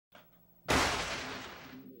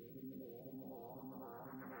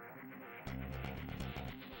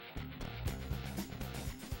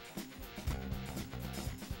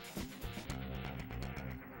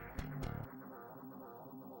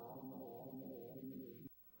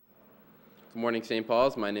Good morning, St.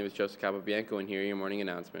 Paul's. My name is Joseph Capobianco, and here are your morning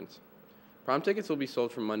announcements. Prom tickets will be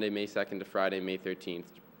sold from Monday, May 2nd to Friday, May 13th.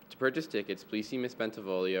 To purchase tickets, please see Ms.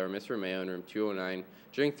 Bentavolia or Ms. Romeo in room 209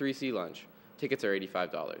 during 3C lunch. Tickets are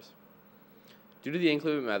 $85. Due to the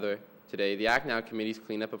inclement weather today, the Act Now Committee's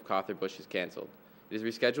cleanup of Cawthor Bush is canceled. It is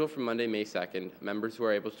rescheduled for Monday, May 2nd. Members who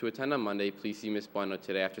are able to attend on Monday, please see Ms. Bueno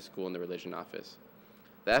today after school in the religion office.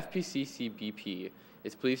 The FPCCBP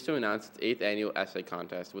is pleased to announce its 8th annual essay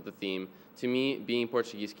contest with the theme, "To Me, Being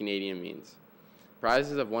Portuguese Canadian Means."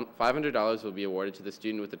 Prizes of $500 will be awarded to the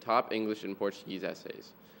student with the top English and Portuguese essays.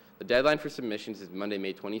 The deadline for submissions is Monday,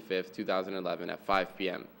 May 25th, 2011 at 5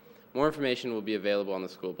 p.m. More information will be available on the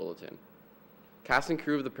school bulletin. Cast and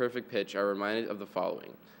crew of The Perfect Pitch are reminded of the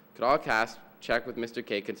following. Could all cast check with Mr.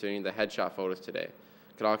 K concerning the headshot photos today?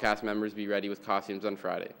 Could all cast members be ready with costumes on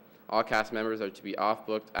Friday? All cast members are to be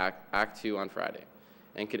off-booked Act 2 on Friday.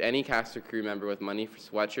 And could any cast or crew member with money for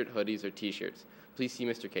sweatshirt, hoodies, or t-shirts please see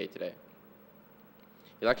Mr. K today?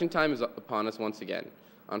 Election time is upon us once again.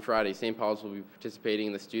 On Friday, St. Paul's will be participating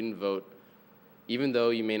in the student vote, even though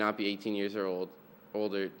you may not be 18 years or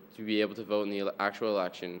older to be able to vote in the actual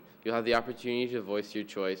election. You'll have the opportunity to voice your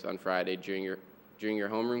choice on Friday during your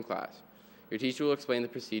homeroom class. Your teacher will explain the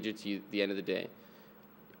procedure to you at the end of the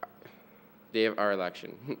day of our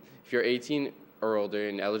election. If you're 18 or older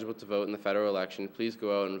and eligible to vote in the federal election, please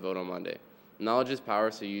go out and vote on Monday. Knowledge is power,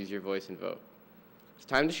 so use your voice and vote. It's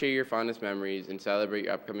time to share your fondest memories and celebrate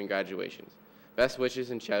your upcoming graduations. Best wishes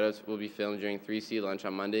and shoutouts will be filmed during 3C lunch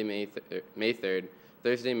on Monday, May 3rd,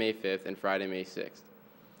 Thursday, May 5th, and Friday, May 6th.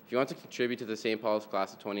 If you want to contribute to the St. Paul's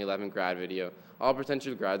Class of 2011 grad video, all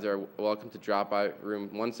potential grads are welcome to drop by room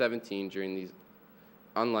 117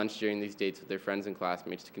 on lunch during these dates with their friends and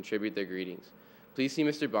classmates to contribute their greetings. Please see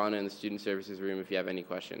Mr. Bonner in the Student Services room if you have any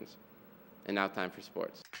questions. And now time for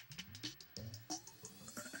sports.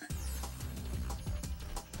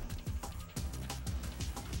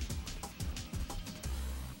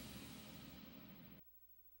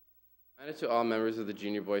 Reminder to all members of the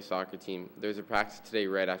junior boys soccer team, there's a practice today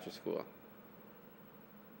right after school.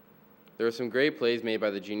 There were some great plays made by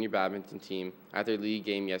the junior badminton team at their league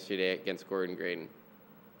game yesterday against Gordon Graydon.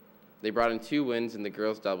 They brought in 2 wins in the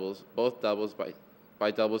girls' doubles, both doubles by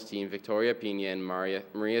doubles team Victoria Pina and Maria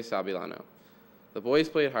Sabilano. The boys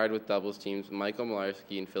played hard with doubles teams Michael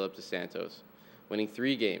Malarski and Philip DeSantos, winning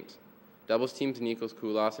 3 games. Doubles teams Nikos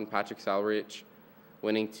Koulas and Patrick Salrich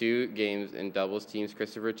winning 2 games, and doubles teams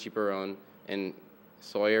Christopher Chiparon and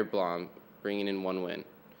Sawyer Blom bringing in 1 win.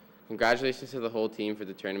 Congratulations to the whole team for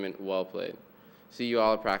the tournament. Well played. See you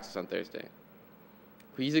all at practice on Thursday.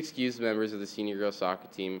 Please excuse the members of the senior girls soccer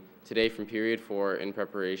team today from period 4 in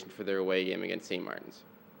preparation for their away game against St. Martin's.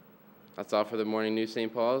 That's all for the Morning News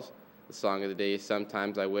St. Paul's. The song of the day is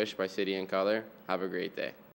Sometimes I Wish by City and Color. Have a great day.